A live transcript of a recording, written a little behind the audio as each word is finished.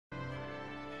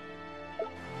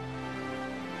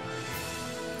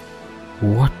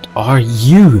What are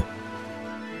you?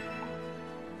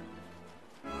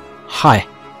 Hi.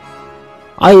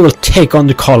 I will take on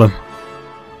the column.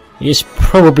 He is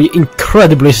probably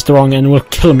incredibly strong and will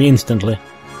kill me instantly.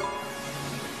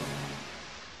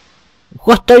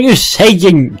 What are you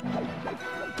saying,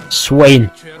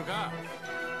 Swain?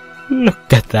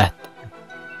 Look at that.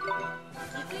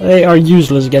 They are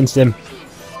useless against him.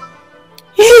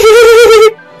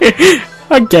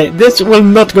 Okay, this will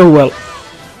not go well.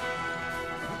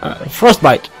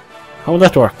 Frostbite. How will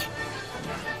that work?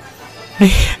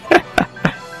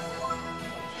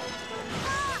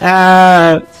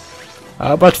 How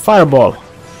about Fireball?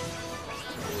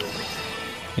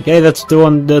 Okay, that's the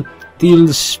one that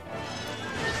deals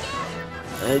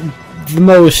the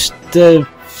most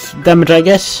damage, I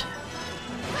guess.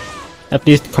 At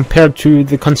least compared to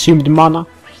the consumed mana.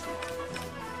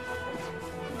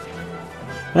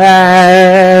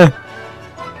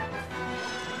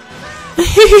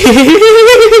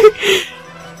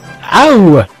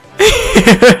 Ow!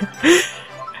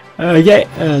 Okay,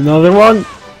 another one.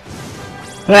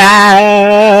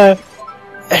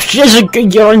 Jessica,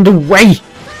 you're in the way!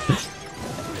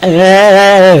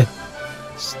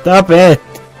 Stop it!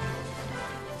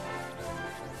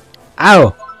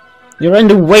 Ow! You're in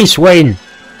the way, Swain!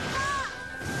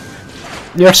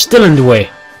 You're still in the way.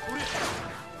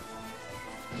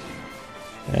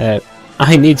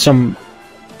 I need some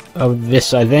of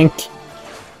this, I think.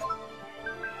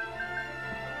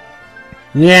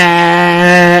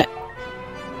 Yeah.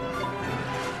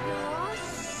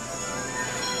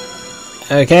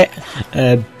 Okay.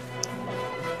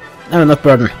 No, not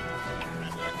burden.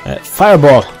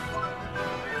 Fireball.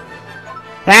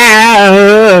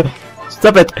 Ah!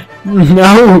 Stop it!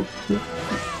 No!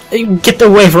 Get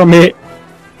away from me!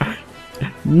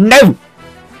 No!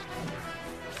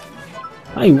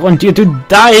 I want you to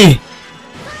die!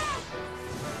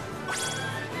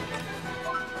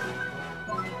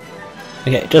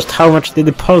 Okay, just how much did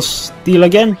the pulse deal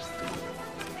again?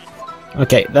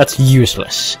 Okay, that's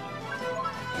useless.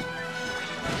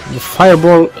 The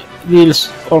fireball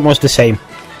deals almost the same.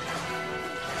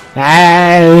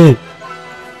 Ah!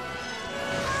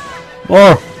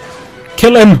 More!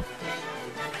 Kill him!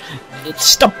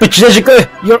 Stop it, Jessica!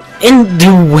 You're in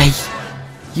the way!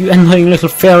 You annoying little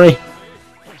fairy!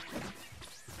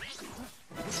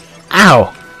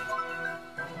 Ow!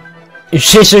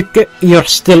 Jessica, you're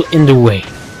still in the way.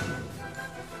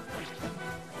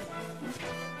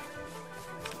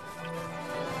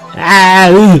 Ah!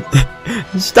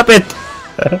 Stop it!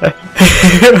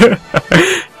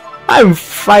 I'm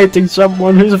fighting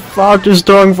someone who's far too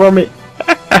strong for me.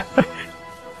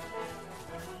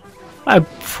 I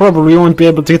probably won't be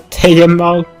able to take him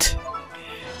out.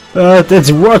 But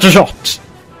it's worth a shot.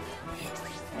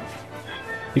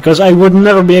 Because I would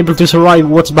never be able to survive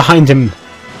what's behind him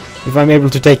if I'm able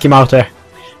to take him out there.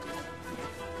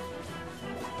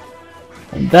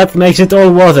 And that makes it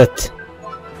all worth it.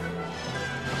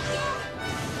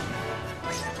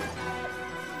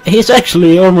 He's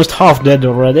actually almost half dead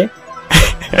already.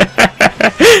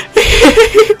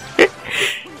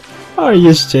 Are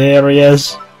you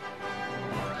serious?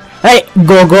 Hey,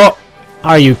 Gogo!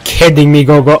 Are you kidding me,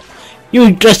 Gogo?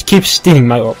 You just keep stealing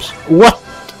my orbs. What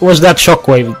was that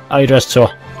shockwave I just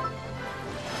saw?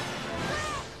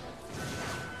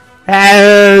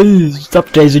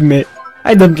 Stop chasing me.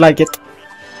 I don't like it.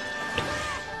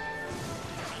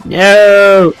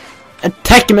 No!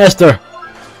 Attack, Master!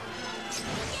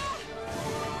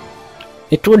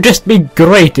 It would just be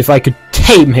great if I could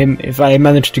tame him if I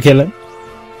managed to kill him.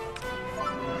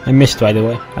 I missed, by the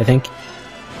way, I think.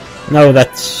 No,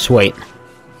 that's Swain.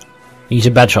 He's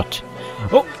a bad shot.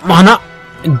 Oh, mana!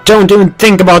 Don't even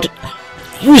think about it!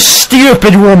 You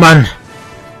stupid woman!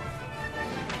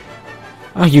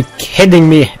 Are you kidding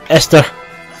me, Esther?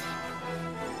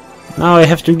 Now I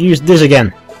have to use this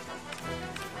again.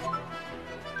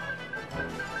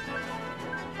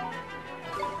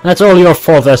 That's all your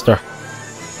fault, Esther.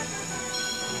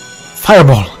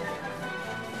 Fireball!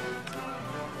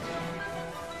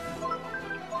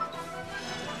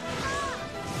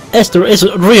 Esther is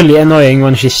really annoying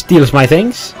when she steals my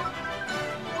things.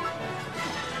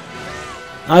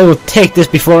 I will take this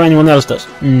before anyone else does.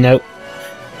 No.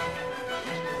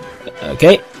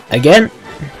 Okay, again.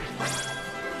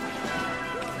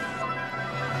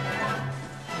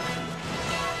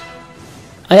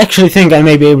 I actually think I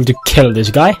may be able to kill this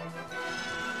guy.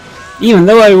 Even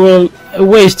though I will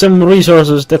waste some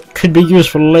resources that could be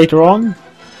useful later on,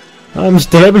 I'm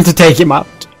still able to take him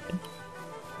out.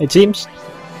 It seems.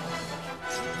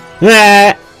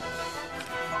 Bye.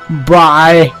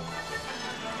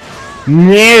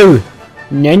 No!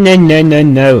 No, no, no, no,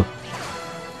 no.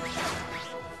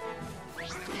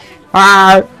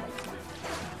 Ah!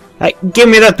 Hey, give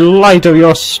me that light of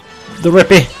yours, the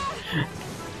Rippy.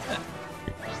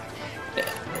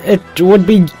 It would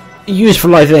be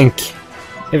useful, I think,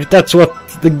 if that's what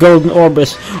the golden orb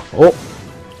is. Oh,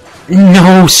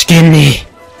 no, Skinny!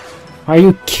 Are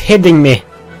you kidding me?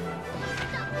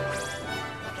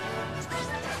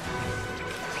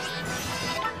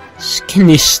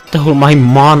 Skinny stole my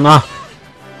mana.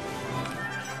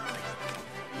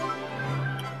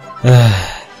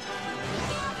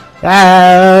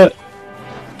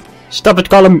 Stop it,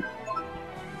 Column!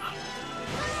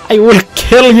 I will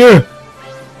kill you!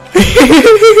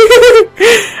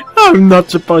 I'm not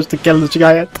supposed to kill this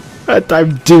guy yet, but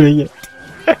I'm doing it.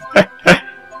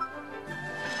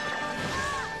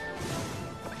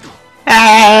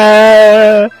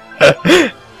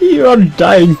 You are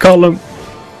dying, Column.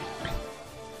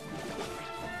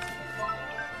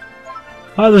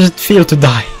 How does it feel to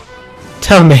die?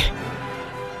 Tell me.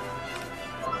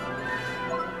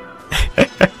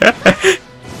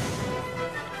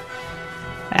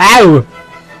 Ow!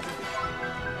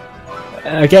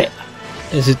 Okay,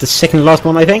 this is the second last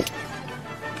one, I think.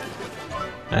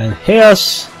 And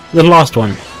here's the last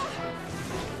one.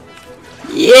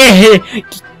 Yeah!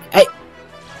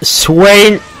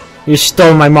 Swain, you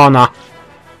stole my mana.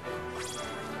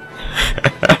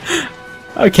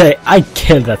 Okay, I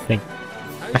killed that thing.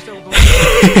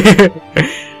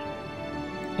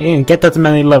 I didn't get that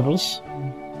many levels.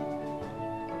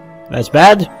 That's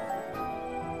bad.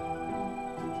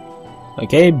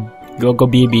 Okay, go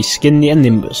BB, Skinny and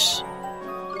Nimbus.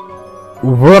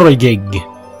 Whirligig.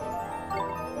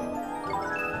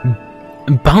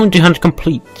 Bounty hunt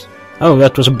complete. Oh,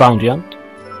 that was a bounty hunt.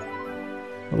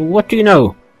 What do you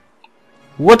know?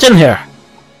 What's in here?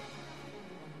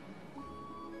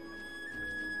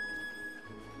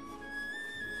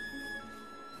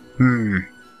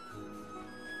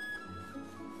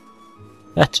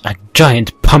 That's a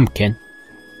giant pumpkin.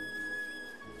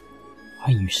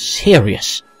 Are you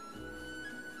serious?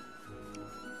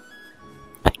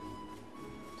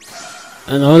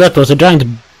 No, that was a giant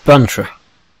buncher.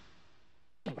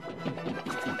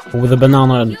 With a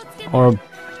banana or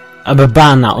a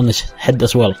babana on his head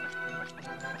as well.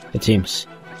 It seems.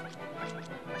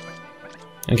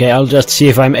 Okay, I'll just see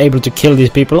if I'm able to kill these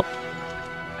people.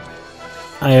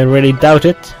 I really doubt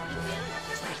it.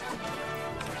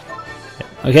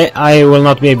 Okay, I will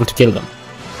not be able to kill them.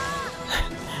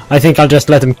 I think I'll just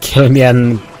let them kill me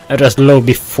and just low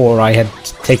before I had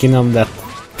taken on that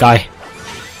guy.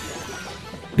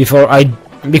 Because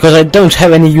I don't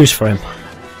have any use for him.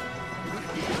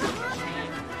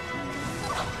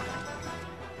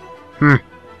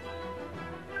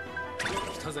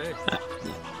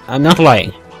 I'm not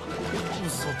lying.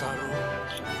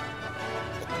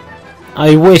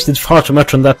 I wasted far too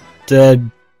much on that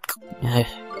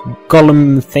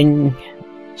golem thing,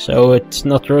 so it's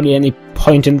not really any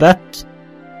point in that.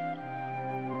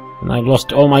 And I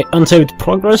lost all my unsaved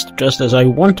progress, just as I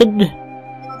wanted.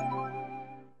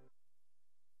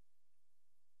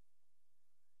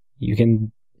 You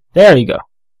can... there you go.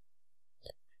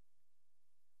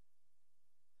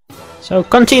 So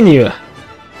continue.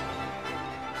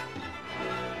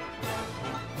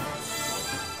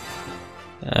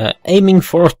 Aiming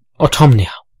for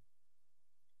Automnia.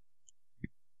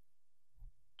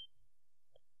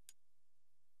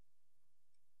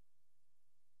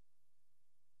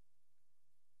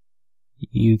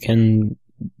 You can...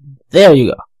 there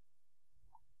you go.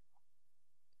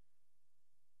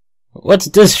 What's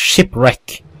this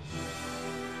shipwreck?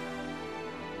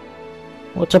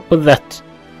 What's up with that?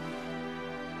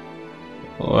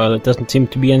 Well, it doesn't seem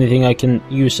to be anything I can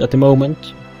use at the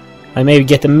moment. I may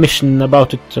get a mission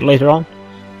about it later on,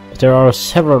 but there are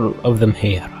several of them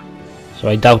here, so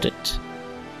I doubt it.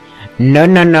 No,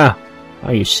 no, no!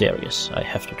 Are you serious? I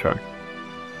have to turn.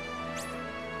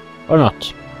 Or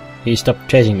not. He stopped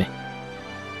chasing me.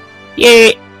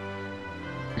 Yay!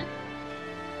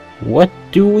 What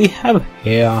do we have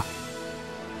here?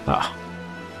 Ah.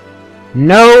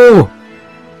 No!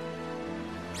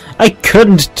 I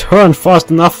couldn't turn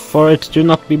fast enough for it to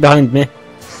not be behind me.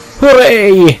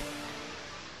 Hooray!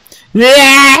 No!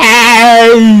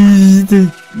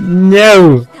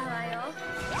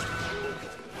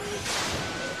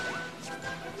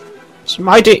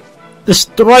 Smitey!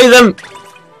 Destroy them!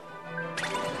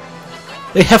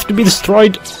 They have to be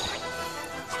destroyed!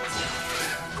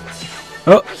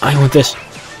 Oh, I want this.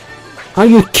 Are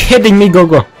you kidding me,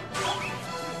 Gogo?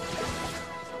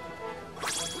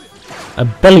 A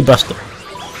belly buster.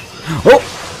 Oh!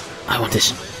 I want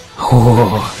this.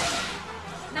 Oh!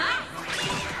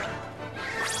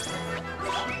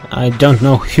 I don't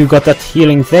know who got that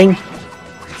healing thing,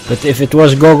 but if it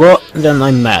was Gogo, then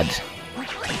I'm mad.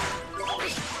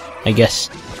 I guess.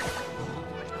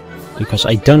 Because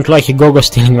I don't like Gogo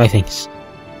stealing my things.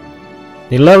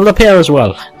 They leveled up here as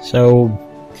well, so...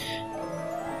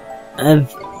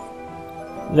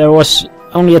 there was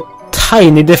only a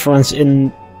tiny difference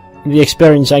in the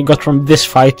experience I got from this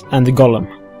fight and the golem.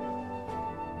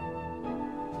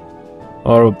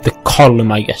 Or the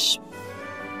column, I guess.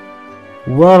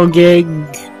 Whirligig,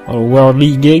 or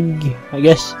Whirligig, I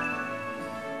guess.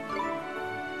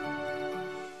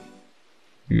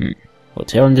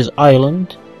 What's here on this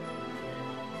island?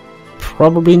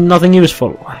 Probably nothing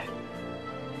useful.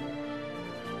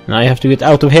 Now I have to get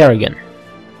out of here again.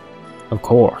 Of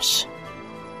course.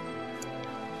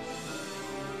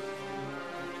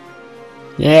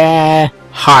 Yeah,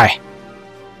 hi.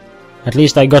 At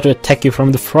least I got to attack you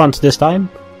from the front this time.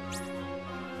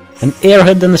 An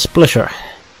airhead and a splisher.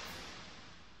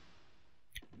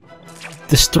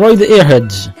 Destroy the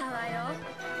airheads.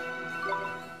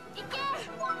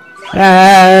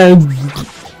 And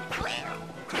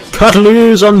cut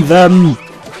loose on them.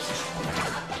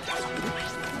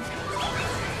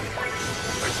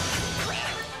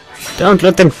 Don't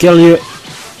let them kill you.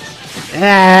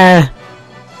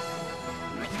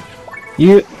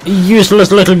 You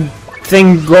useless little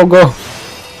thing, Gogo.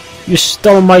 You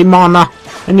stole my mana,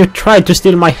 and you tried to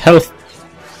steal my health.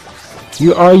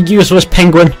 You are a useless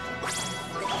penguin.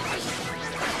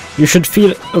 You should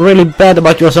feel really bad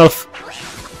about yourself.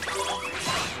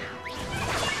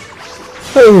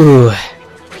 Ooh.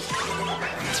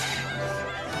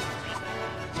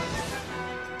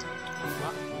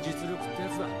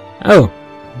 Oh,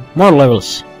 more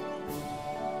levels.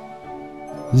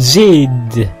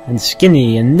 Zid and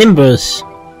Skinny and Nimbus.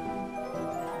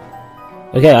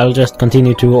 Okay, I'll just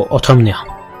continue to Autumnia,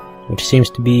 which seems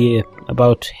to be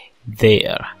about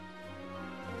there.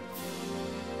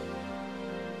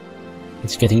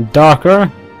 It's getting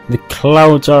darker. The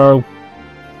clouds are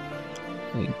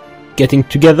getting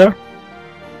together.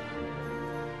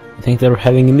 I think they're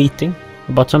having a meeting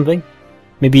about something.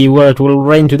 Maybe where it will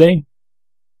rain today.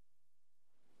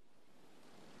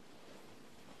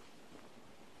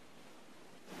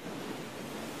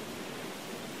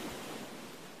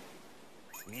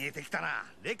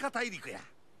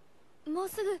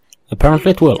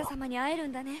 Apparently it will.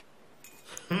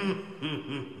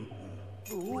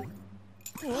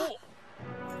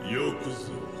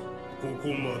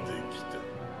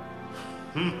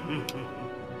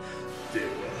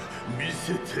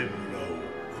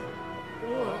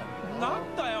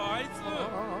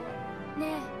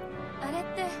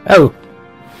 Oh.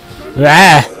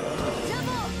 Ah.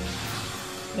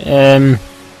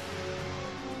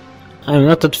 I'm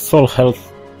not at full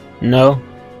health. No.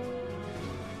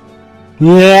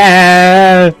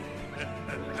 Yeah.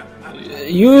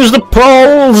 Use the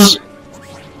poles.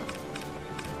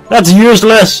 That's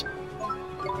useless.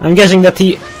 I'm guessing that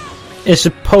he is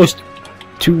supposed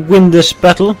to win this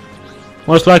battle,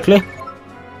 most likely.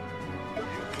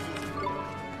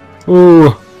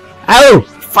 Ooh. Ow!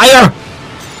 Fire!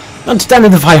 Don't stand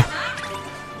in the fire.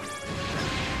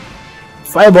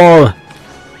 Fireball.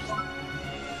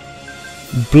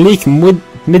 Bleak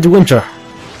midwinter.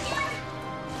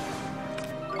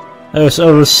 Those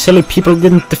old silly people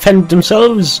didn't defend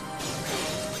themselves.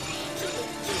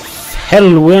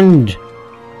 Hellwind.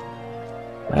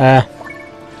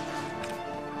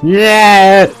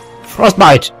 Yeah,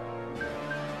 frostbite.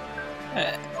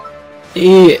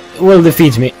 He will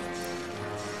defeat me.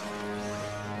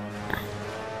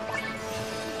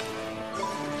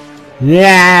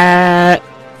 Yeah.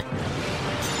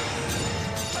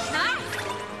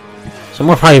 Some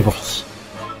more fireballs.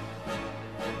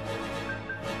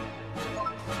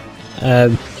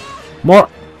 More.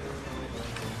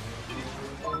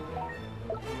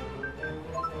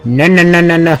 No, no, no,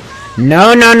 no, no.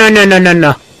 No, no, no, no, no, no,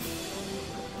 no.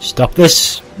 Stop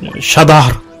this.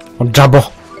 Shadar. Or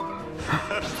Jabbo.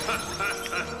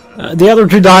 The other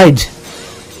two died.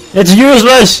 It's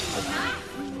useless.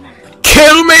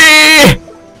 Kill me!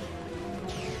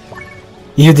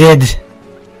 You did.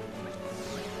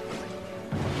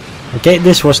 Okay,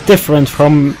 this was different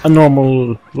from a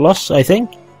normal loss, I think.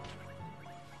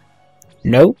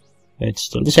 No, it's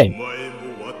still the same.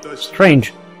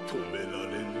 Strange.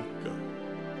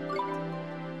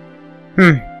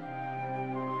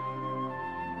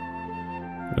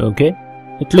 Okay,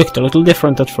 it looked a little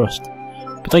different at first,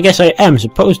 but I guess I am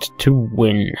supposed to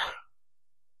win.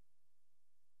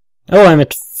 Oh, I'm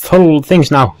at full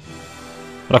things now,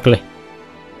 luckily.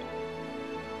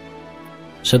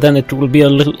 So then it will be a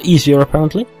little easier,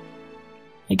 apparently.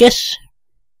 I guess.